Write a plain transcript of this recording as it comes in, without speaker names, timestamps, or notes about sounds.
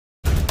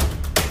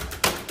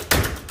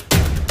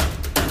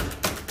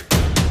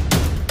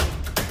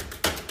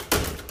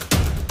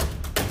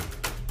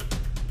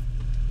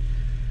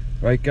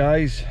Right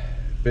guys,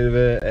 bit of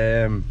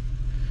a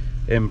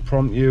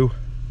impromptu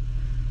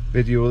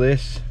video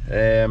this.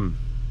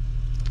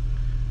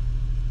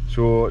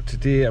 So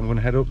today I'm going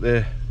to head up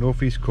the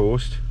northeast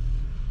coast,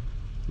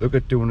 look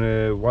at doing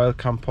a wild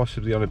camp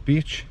possibly on a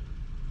beach,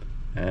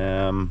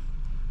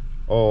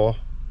 or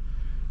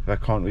if I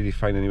can't really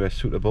find anywhere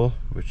suitable,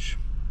 which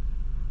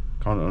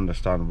I can't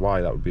understand why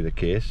that would be the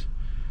case,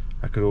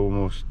 I could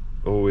almost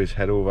always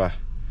head over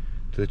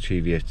to the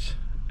Cheviots.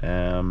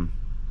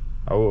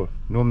 I would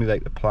normally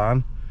like to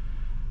plan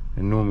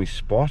and normally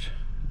spot,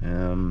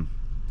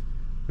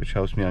 which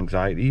helps me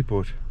anxiety,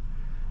 but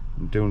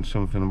I'm doing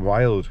something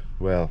wild,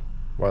 well,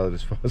 wild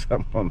as far as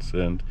I'm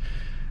concerned.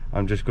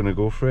 I'm just going to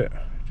go for it.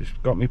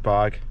 Just got my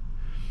bag,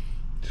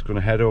 just going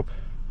to head up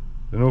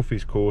the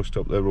northeast coast,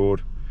 up the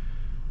road,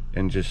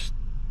 and just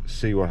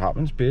see what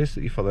happens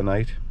basically for the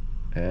night,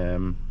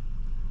 and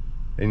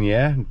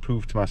yeah, and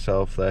prove to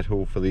myself that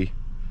hopefully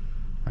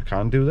I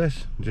can do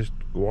this and just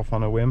go off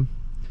on a whim.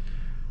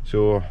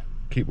 So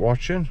keep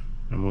watching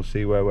and we'll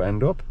see where we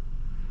end up.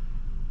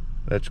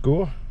 Let's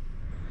go.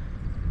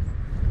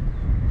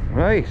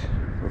 Right,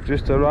 we've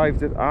just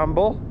arrived at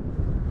Amble,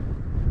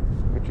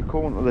 which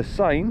according to the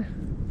sign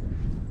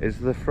is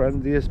the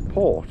friendliest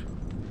port.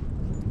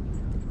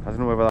 I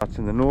don't know whether that's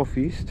in the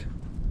northeast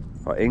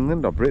or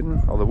England or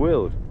Britain or the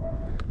world,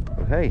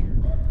 but hey,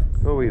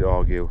 go we'd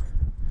argue.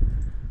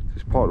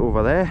 This port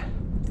over there,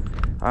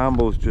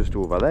 Amble's just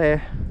over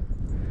there,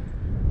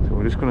 so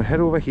we're just going to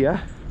head over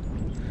here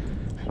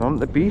on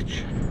the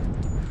beach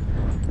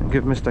and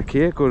give Mr.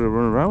 K a good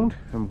run around.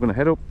 I'm going to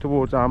head up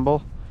towards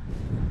Amble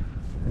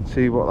and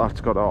see what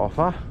that's got to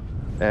offer.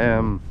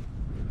 On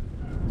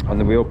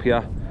the way up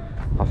here,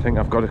 I think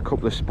I've got a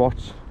couple of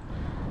spots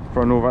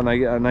for an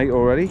overnight at night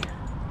already,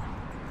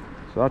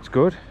 so that's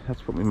good.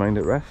 That's put my mind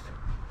at rest.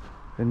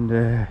 And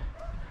yeah,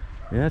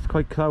 it's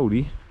quite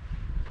cloudy,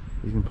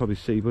 you can probably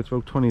see, but it's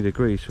about 20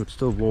 degrees, so it's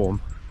still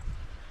warm.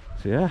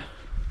 So yeah,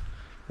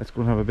 let's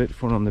go and have a bit of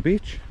fun on the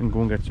beach and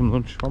go and get some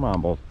lunch from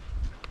Amble.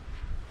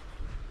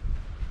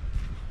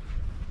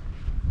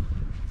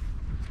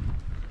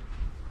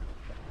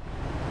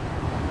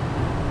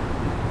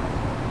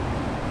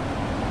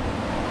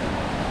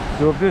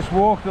 So I've just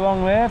walked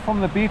along there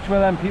from the beach where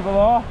them people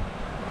are.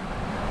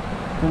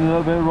 Done a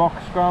little bit of rock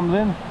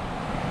scrambling.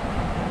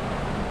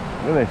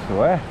 Look at this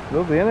though, eh?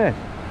 Lovely, isn't it?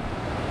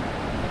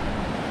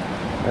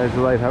 There's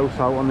the lighthouse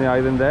out on the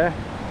island there.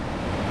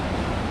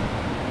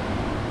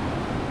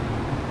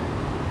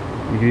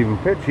 You can even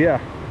pitch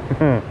here,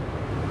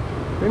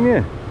 can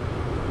you?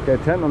 Get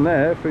a tent on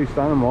there,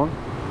 freestanding one.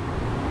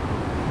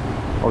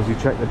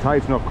 Obviously check the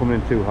tide's not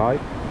coming in too high.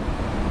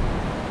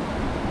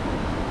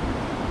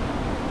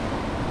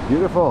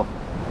 Beautiful.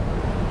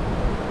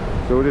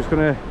 So we're just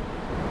going to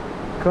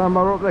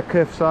clamber up the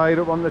cliffside,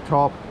 up on the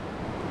top.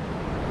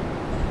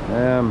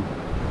 So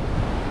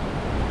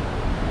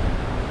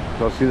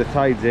I'll see the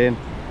tide's in.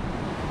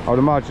 I would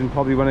imagine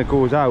probably when it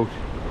goes out,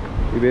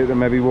 you'll be able to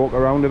maybe walk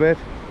around a bit.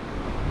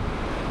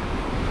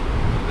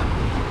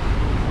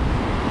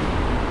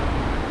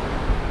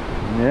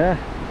 Yeah.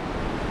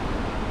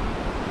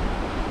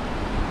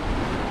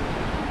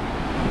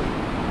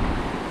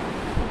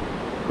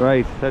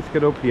 Right, let's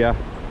get up here.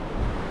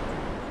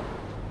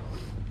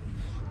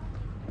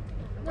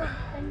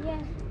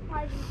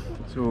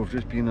 So we've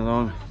just been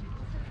along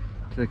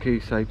to the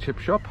quayside chip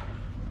shop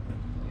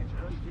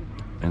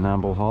in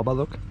Amble Harbour,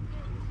 look.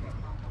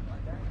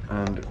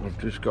 And we've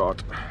just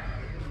got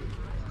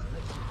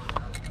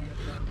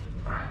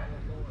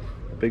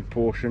a big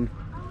portion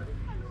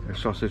of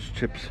sausage,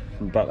 chips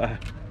and butter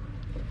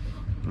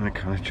and a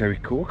can of cherry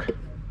coke.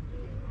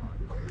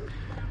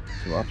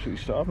 So we're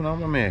absolutely starving,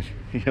 aren't we, mate?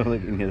 You're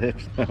licking your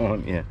lips now,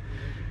 aren't you?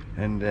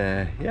 And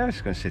yeah, I'm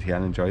just going to sit here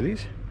and enjoy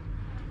these.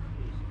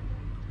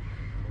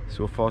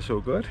 So far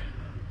so good.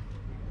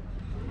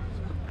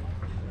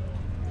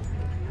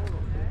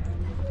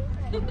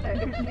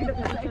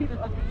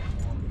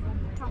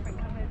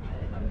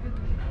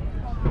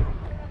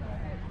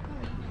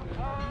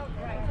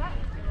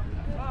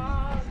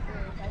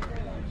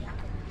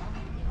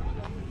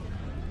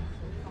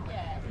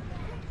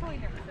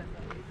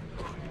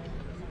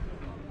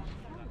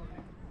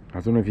 I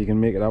don't know if you can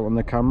make it out on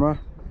the camera.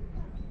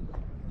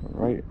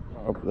 Right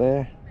up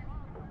there,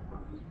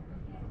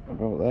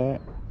 about there,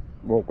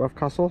 Wildcamp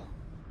Castle.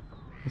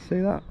 You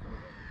see that?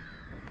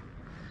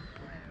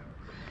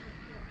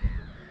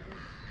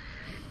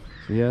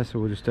 So yeah, so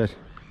we're just at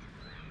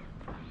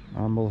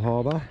Amble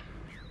Harbour.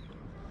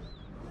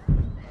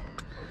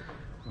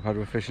 We've had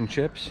our fish and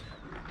chips.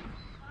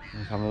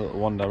 Just having a little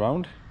wander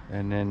around,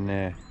 and then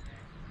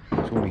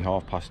it's only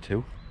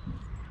 2:30,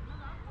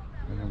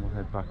 and then we'll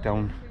head back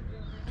down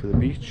to the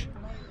beach,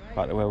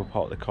 back to where we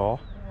parked the car,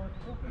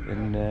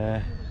 and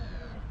yeah,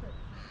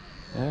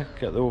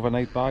 get the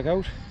overnight bag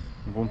out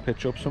and go and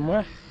pitch up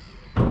somewhere.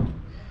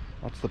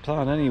 That's the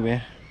plan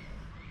anyway.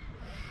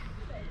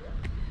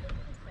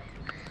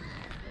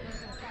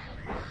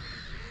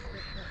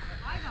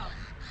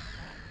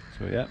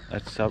 So yeah,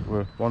 let's have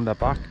a wander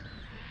back,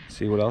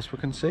 see what else we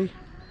can see.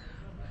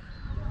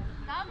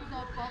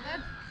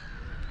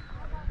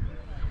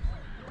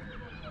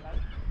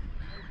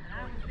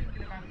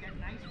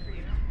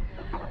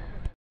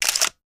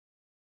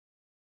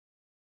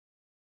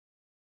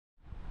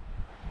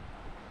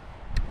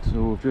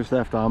 So we've just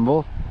left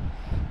Amble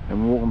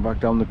and walking back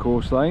down the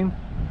coastline.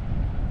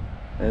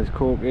 There's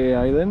Corky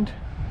Island.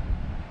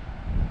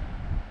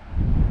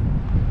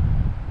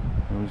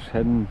 I'm just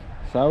heading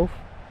south,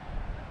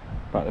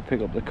 back to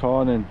pick up the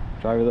car and then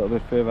drive a little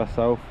bit further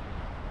south,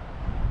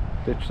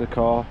 ditch the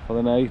car for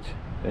the night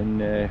and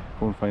go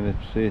and find a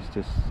place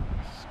to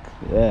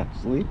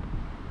sleep.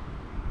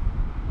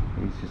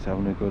 He's just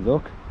having a good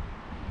look.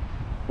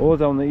 All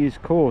down the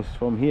east coast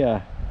from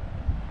here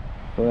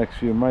for the next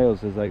few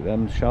miles there's like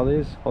them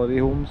chalets, holiday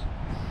homes.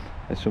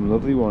 There's some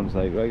lovely ones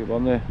like right up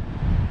on the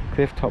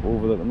cliff top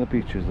overlooking the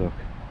beaches. Look,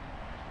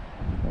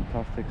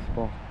 fantastic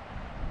spot.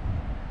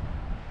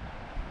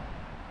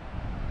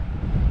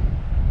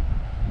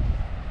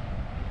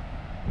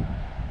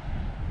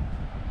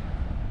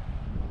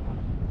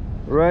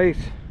 Right,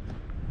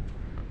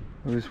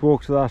 we'll just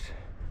walk to that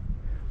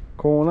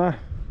corner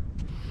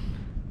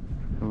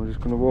and we're just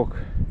going to walk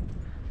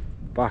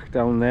back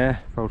down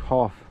there about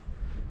half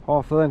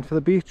the length of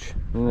the beach,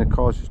 and the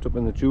car's just up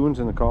in the dunes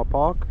in the car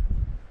park.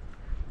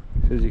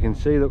 So as you can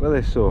see, look at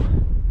this. So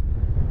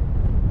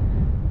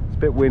it's a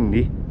bit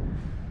windy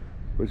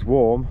but it's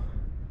warm.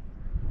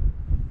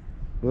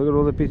 Look at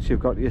all the beach you've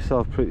got to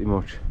yourself pretty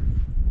much.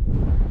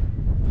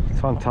 It's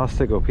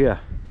fantastic up here.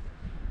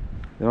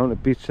 The amount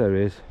of beach there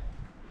is,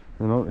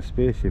 the amount of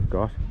space you've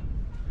got.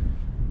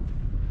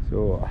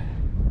 So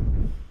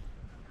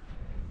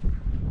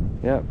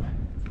yep,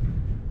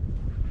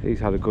 he's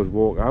had a good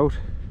walk out.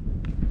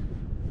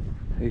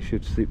 He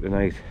should sleep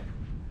tonight.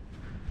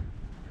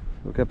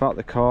 We'll get back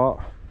the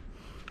car.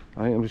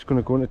 I think I'm just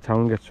going to go into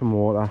town and get some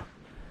water.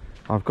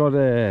 I've got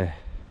a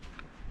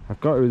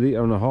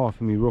litre in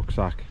my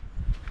rucksack,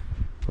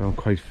 but I'm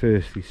quite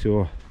thirsty,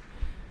 so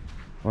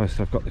whilst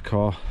I've got the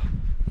car,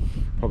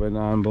 pop it in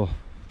Amble,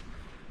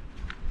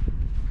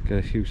 get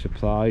a few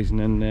supplies and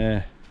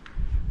then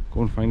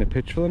go and find a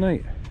pitch for the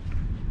night.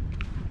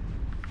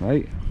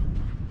 Right,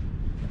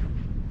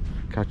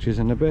 catch us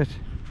in a bit.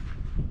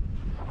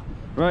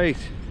 Right,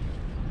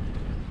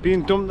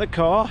 been dumped the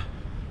car,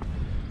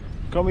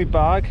 got my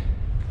bag,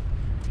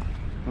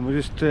 and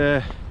we're just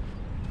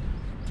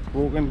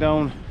walking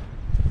down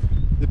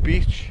the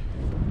beach.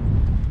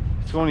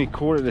 It's only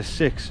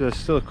 6:15, so there's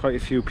still quite a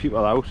few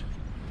people out,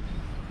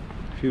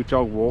 a few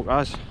dog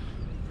walkers.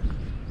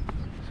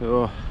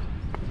 So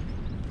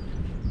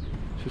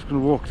just going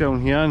to walk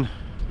down here and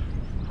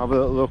have a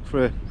little look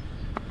for a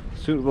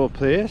suitable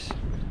place,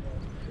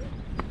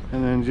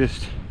 and then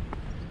just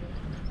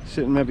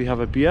sit and maybe have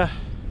a beer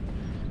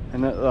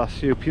and let the last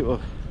few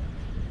people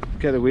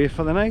get away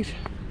for the night.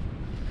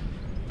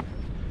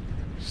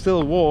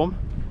 Still warm,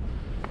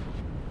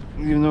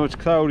 even though it's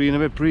cloudy and a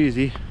bit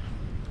breezy.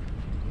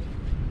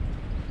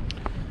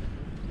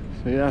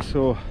 So yeah,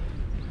 so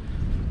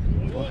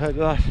we'll head to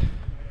that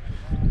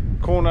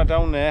corner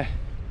down there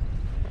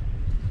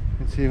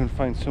and see if we can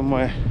find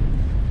somewhere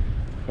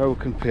where we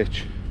can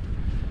pitch,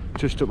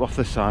 just up off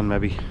the sand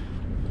maybe.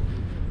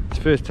 It's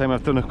the first time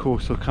I've done a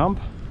coastal camp,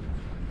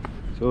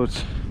 so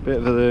it's a bit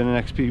of a learning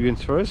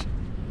experience for us.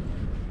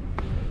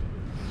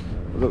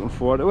 We're looking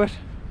forward to it.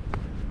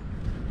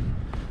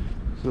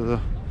 So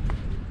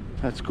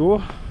let's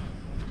go.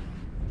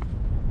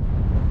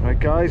 Right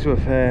guys,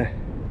 we've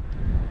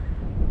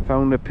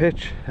found a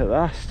pitch at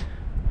last.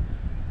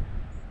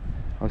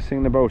 I was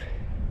thinking about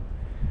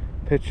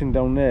pitching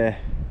down there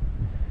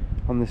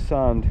on the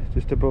sand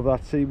just above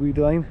that seaweed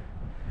line,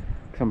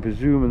 because I'm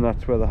presuming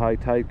that's where the high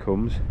tide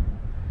comes,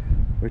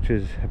 which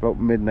is about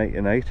midnight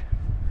tonight.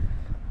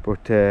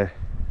 But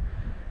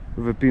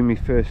with it being my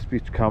first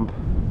beach camp,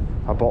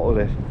 I bottled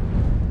it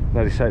and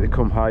I decided to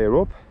come higher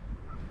up.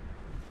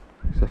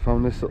 So I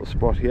found this little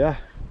spot here.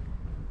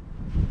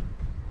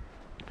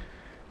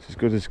 It's as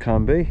good as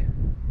can be.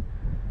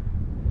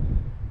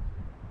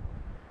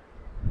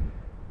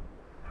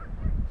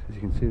 As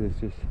you can see, there's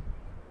just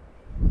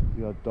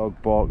the odd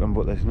dog barking,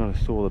 but there's not a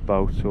soul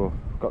about, so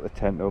I've got the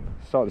tent up.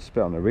 It started to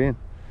spit on the rain,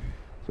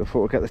 so I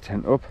thought I'd get the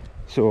tent up.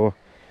 So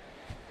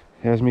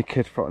here's my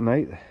kit for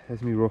tonight.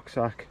 There's my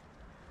rucksack,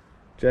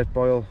 jet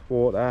boil,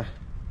 water,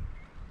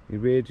 my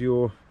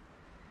radio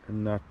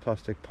and that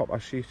plastic popper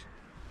sheet.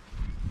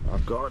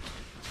 I've got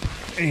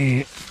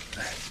a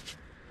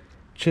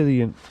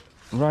chilli and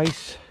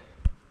rice.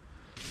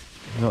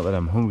 Not that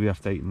I'm hungry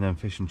after eating them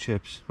fish and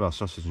chips, well,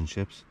 sausage and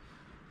chips.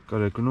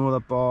 Got a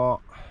granola bar,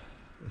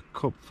 a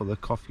cup for the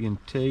coffee and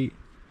tea,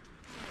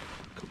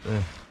 a couple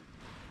of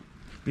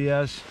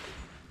beers,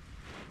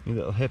 my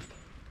little hip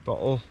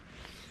bottle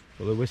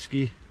for the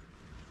whiskey.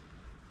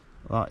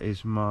 That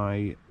is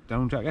my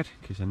down jacket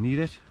in case I need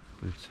it,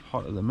 but it's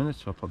hot at the minute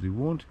so I probably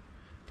won't.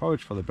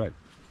 Porridge for the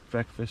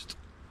breakfast.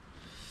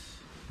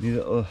 My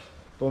little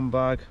bum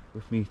bag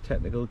with me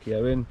technical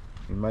gear in,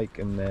 my mic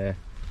and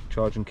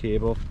charging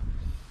cable,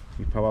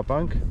 my power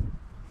bank,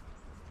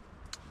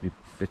 my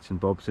bits and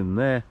bobs in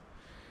there,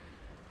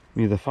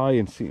 me the fire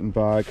and seating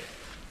bag,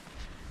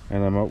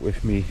 and I'm out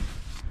with me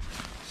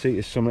Sea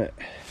to Summit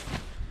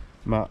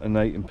mat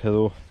tonight and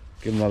pillow,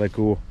 giving that a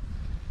go.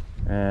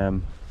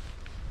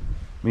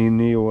 Me and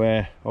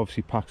Neo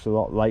obviously packs a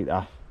lot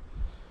lighter,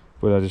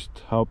 but I just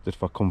helped it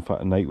for comfort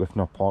tonight with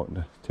not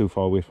parking too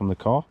far away from the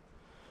car.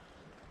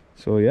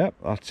 So yeah,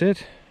 that's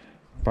it.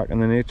 Back on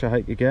the nature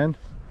hike again.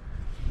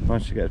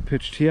 Managed to get it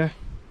pitched here.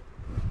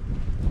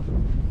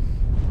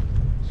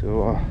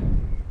 So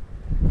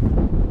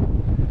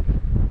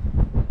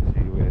see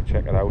you to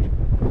check it out.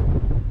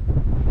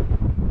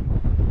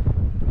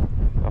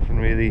 Nothing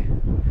really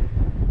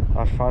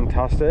that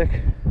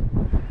fantastic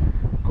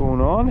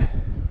going on.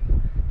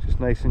 Just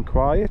nice and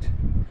quiet.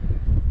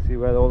 See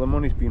where all the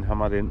money's been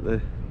hammered into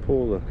the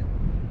pole, look.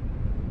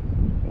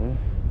 Yeah.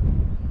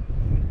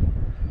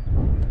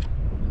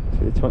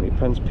 See the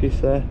 20p piece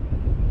there?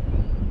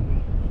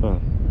 Oh.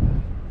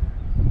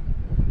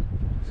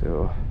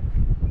 So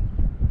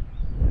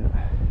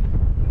yeah.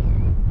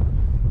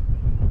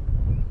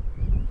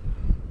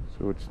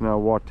 So it's now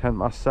what,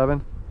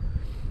 7:10?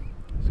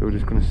 So we're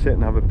just going to sit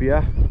and have a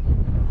beer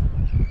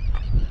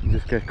and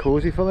just get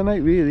cozy for the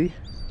night, really.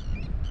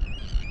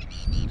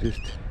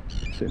 Just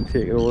sit and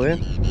take it all in.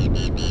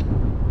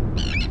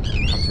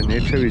 That's a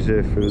nature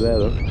reserve through there,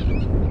 look.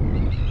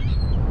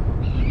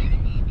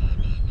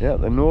 Yeah,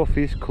 the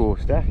northeast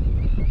coast, eh?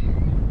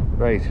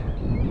 Right.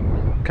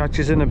 Catch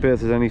us in a bit if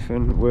there's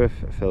anything worth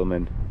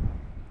filming.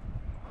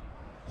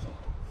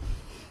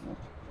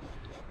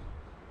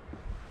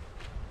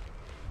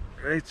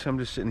 Right, so I'm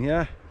just sitting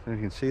here, and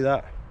you can see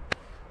that.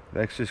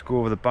 Let's just go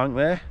over the bank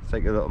there. It's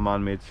like a little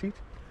man-made seat,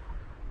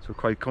 so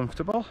quite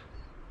comfortable.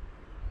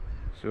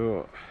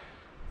 So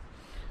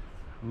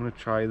I'm going to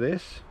try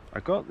this. I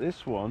got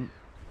this one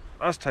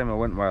last time I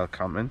went wild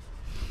camping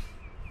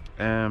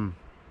from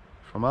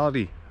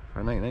Aldi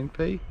for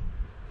 99p.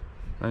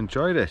 I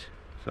enjoyed it,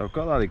 so I've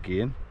got that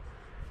again,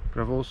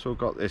 but I've also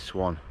got this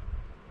one,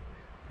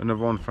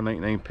 another one for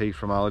 99p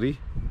from Aldi,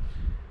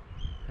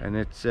 and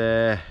it's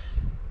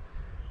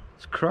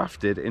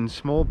crafted in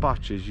small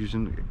batches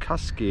using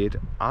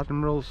Cascade,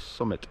 Admiral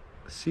Summit,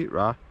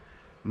 Citra,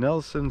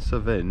 Nelson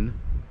Sauvin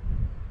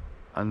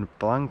and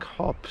blanc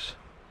hops,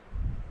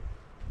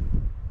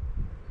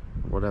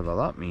 whatever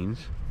that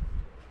means.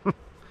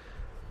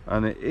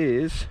 And it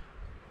is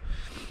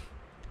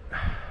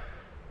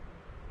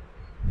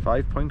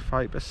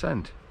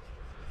 5.5%.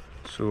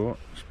 so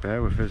just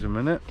bear with us a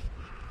minute.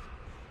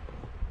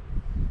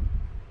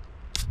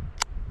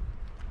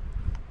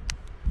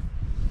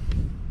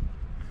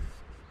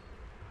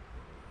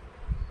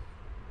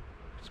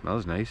 It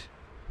smells nice.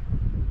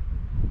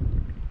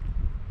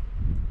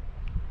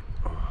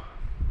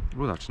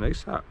 Oh, that's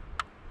nice, that.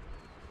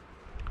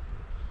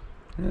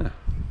 Yeah,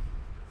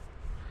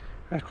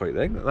 I quite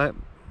like that.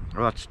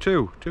 Well, that's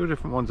two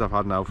different ones I've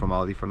had now from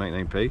Aldi for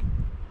 99p.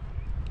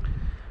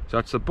 So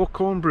that's the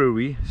Buckhorn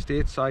Brewery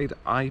Stateside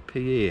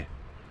IPA.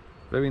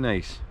 Very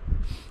nice.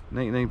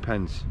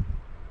 99p.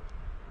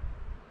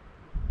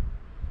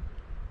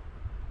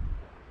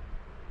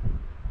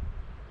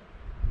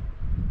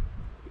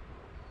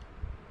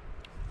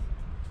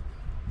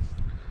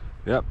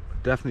 Yep,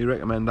 definitely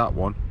recommend that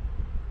one.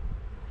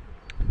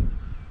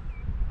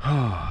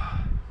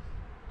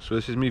 So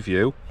this is my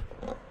view.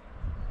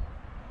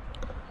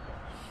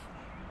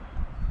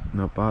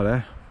 Not bad,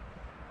 eh?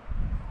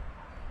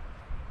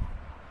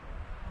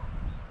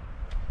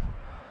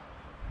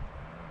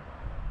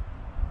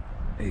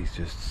 He's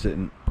just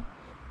sitting,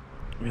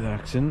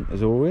 relaxing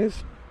as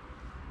always,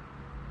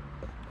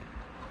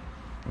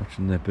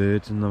 watching the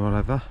birds and the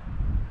whatever.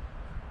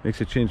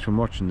 Makes a change from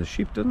watching the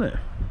sheep, doesn't it?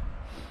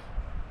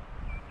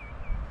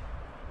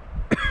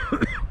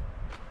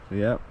 So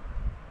yeah,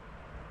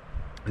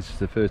 this is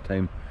the first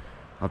time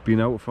I've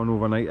been out for an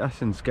overnighter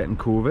since getting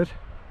COVID.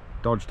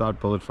 Dodged that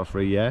bullet for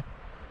 3 years,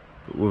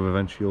 but we've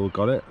eventually all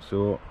got it,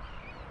 so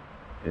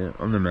yeah,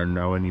 I'm the man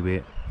now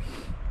anyway.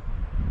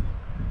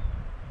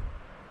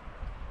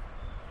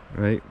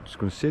 Right, just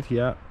going to sit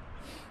here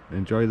and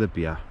enjoy the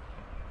beer.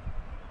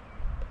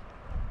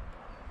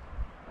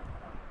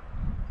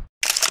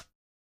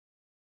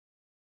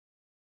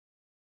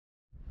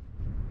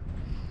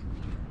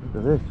 Look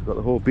at this, we've got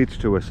the whole beach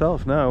to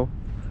ourselves now.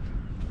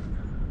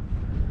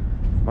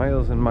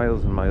 Miles and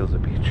miles and miles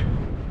of beach.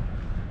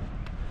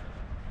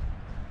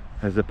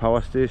 There's the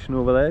power station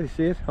over there, you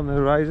see it on the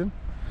horizon?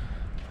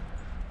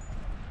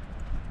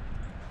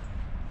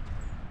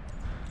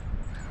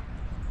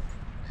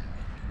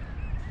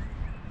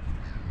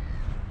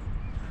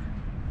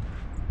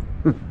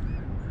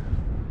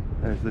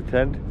 There's the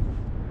tent.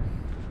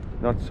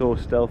 Not so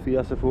stealthy,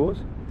 I suppose,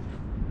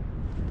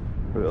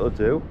 but it'll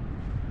do.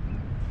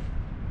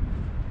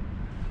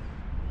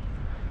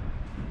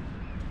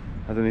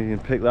 I don't know if you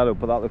can pick that up,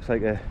 but that looks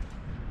like a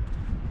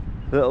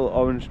little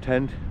orange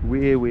tent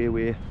way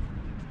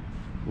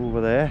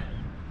over there.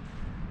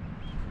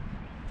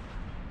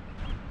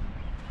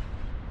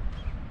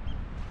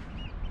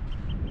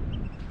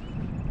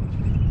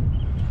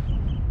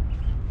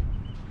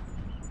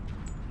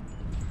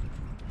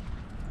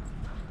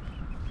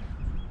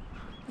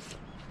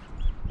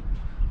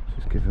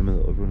 Just give him a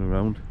little run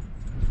around.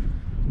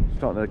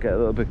 starting to get a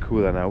little bit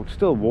cooler now. It's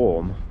still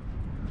warm,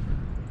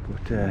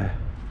 but a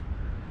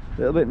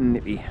little bit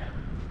nippy.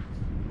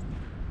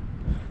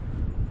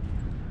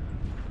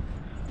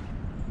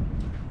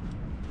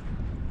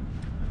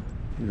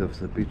 He loves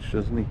the beach,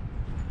 doesn't he?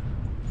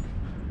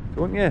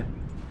 Don't you?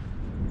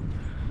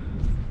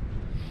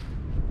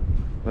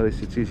 Well, at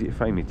least it's easy to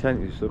find me tent.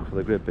 You just look for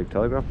the great big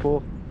telegraph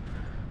pole.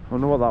 I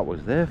don't know what that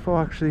was there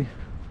for, actually.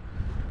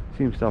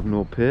 Seems to have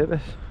no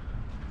purpose.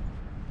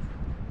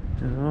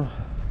 You know.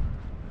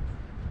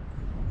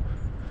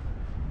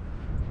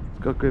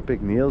 It's got great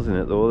big nails in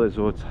it though,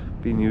 so it's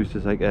been used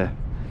as like a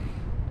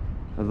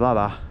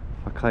ladder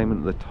for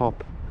climbing to the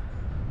top.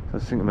 I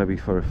was thinking maybe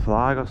for a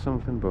flag or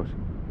something, but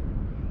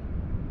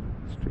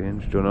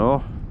strange, don't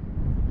know.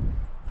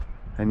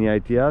 Any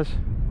ideas?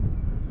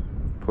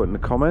 Put in the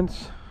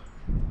comments.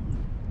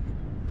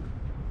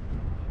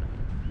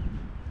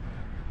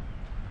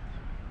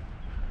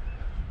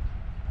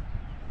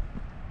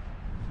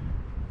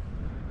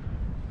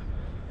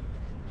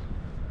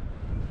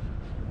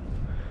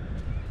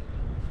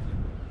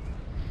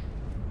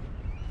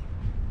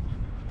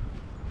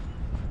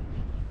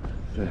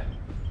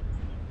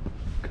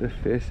 The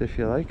face, if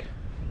you like.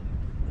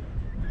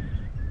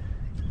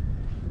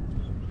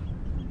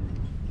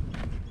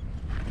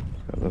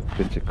 It's got little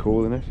bits of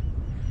coal in it.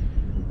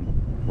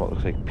 What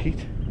looks like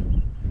peat.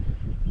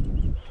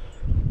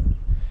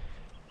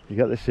 You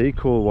get the sea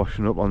coal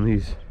washing up on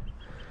these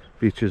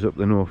beaches up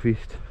the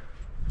northeast.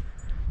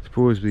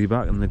 Supposedly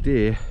back in the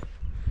day,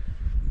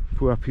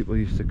 poor people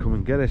used to come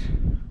and get it,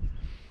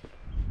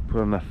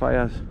 put on their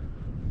fires.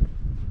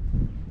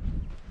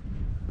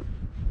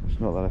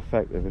 Not that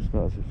effective, it's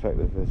not as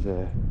effective as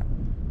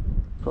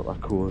proper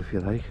coal, if you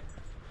like.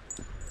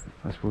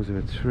 I suppose if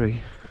it's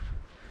free.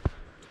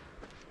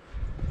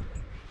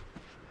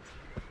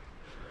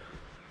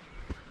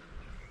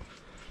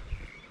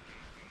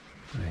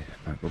 Right,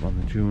 back up on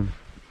the dune,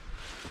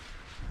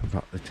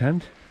 back the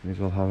tent. May as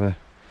well have a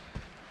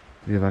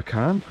the other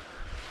can.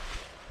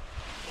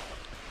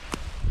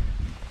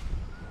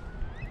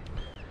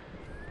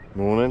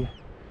 Morning,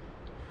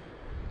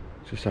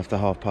 just after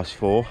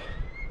 4:30.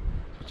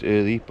 It's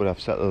early, but I've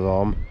set the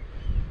alarm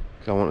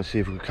because I want to see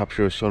if we could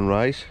capture a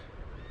sunrise.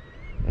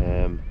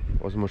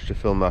 Wasn't much to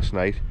film last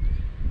night.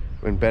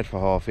 We're in bed for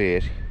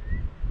 8:30,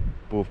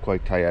 both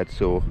quite tired,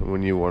 so we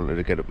knew we wanted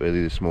to get up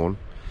early this morning.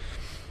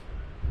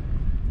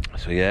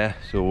 So yeah,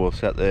 so we'll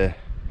set the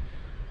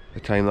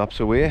time lapse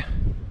away,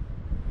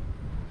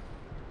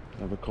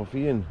 have a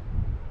coffee and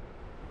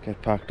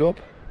get packed up,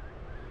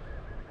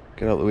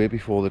 get out of the way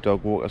before the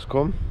dog walkers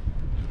come.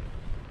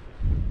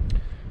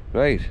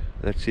 Right,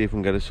 let's see if we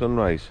can get a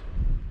sunrise.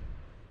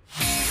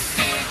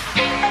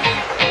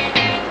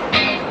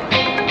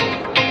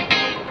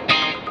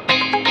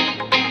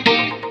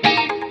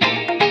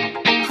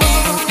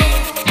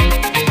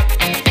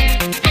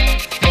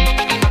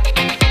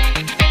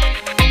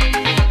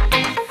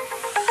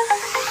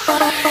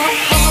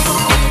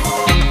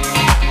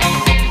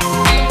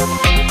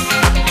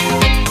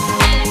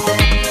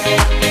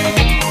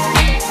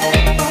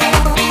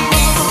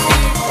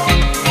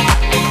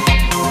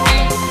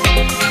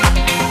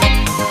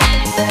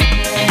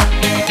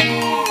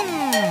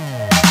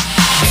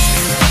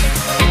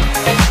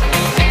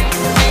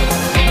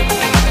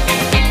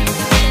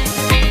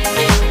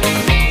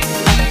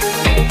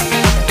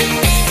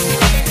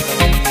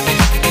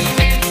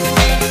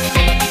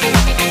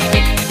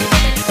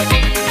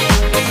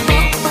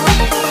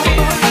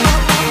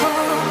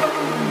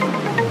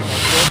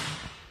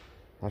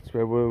 That's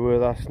where we were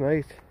last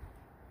night,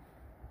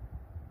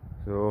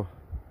 so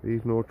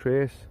leave no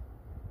trace,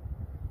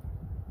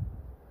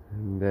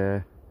 and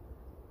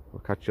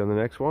we'll catch you on the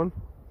next one.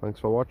 Thanks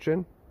for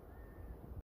watching.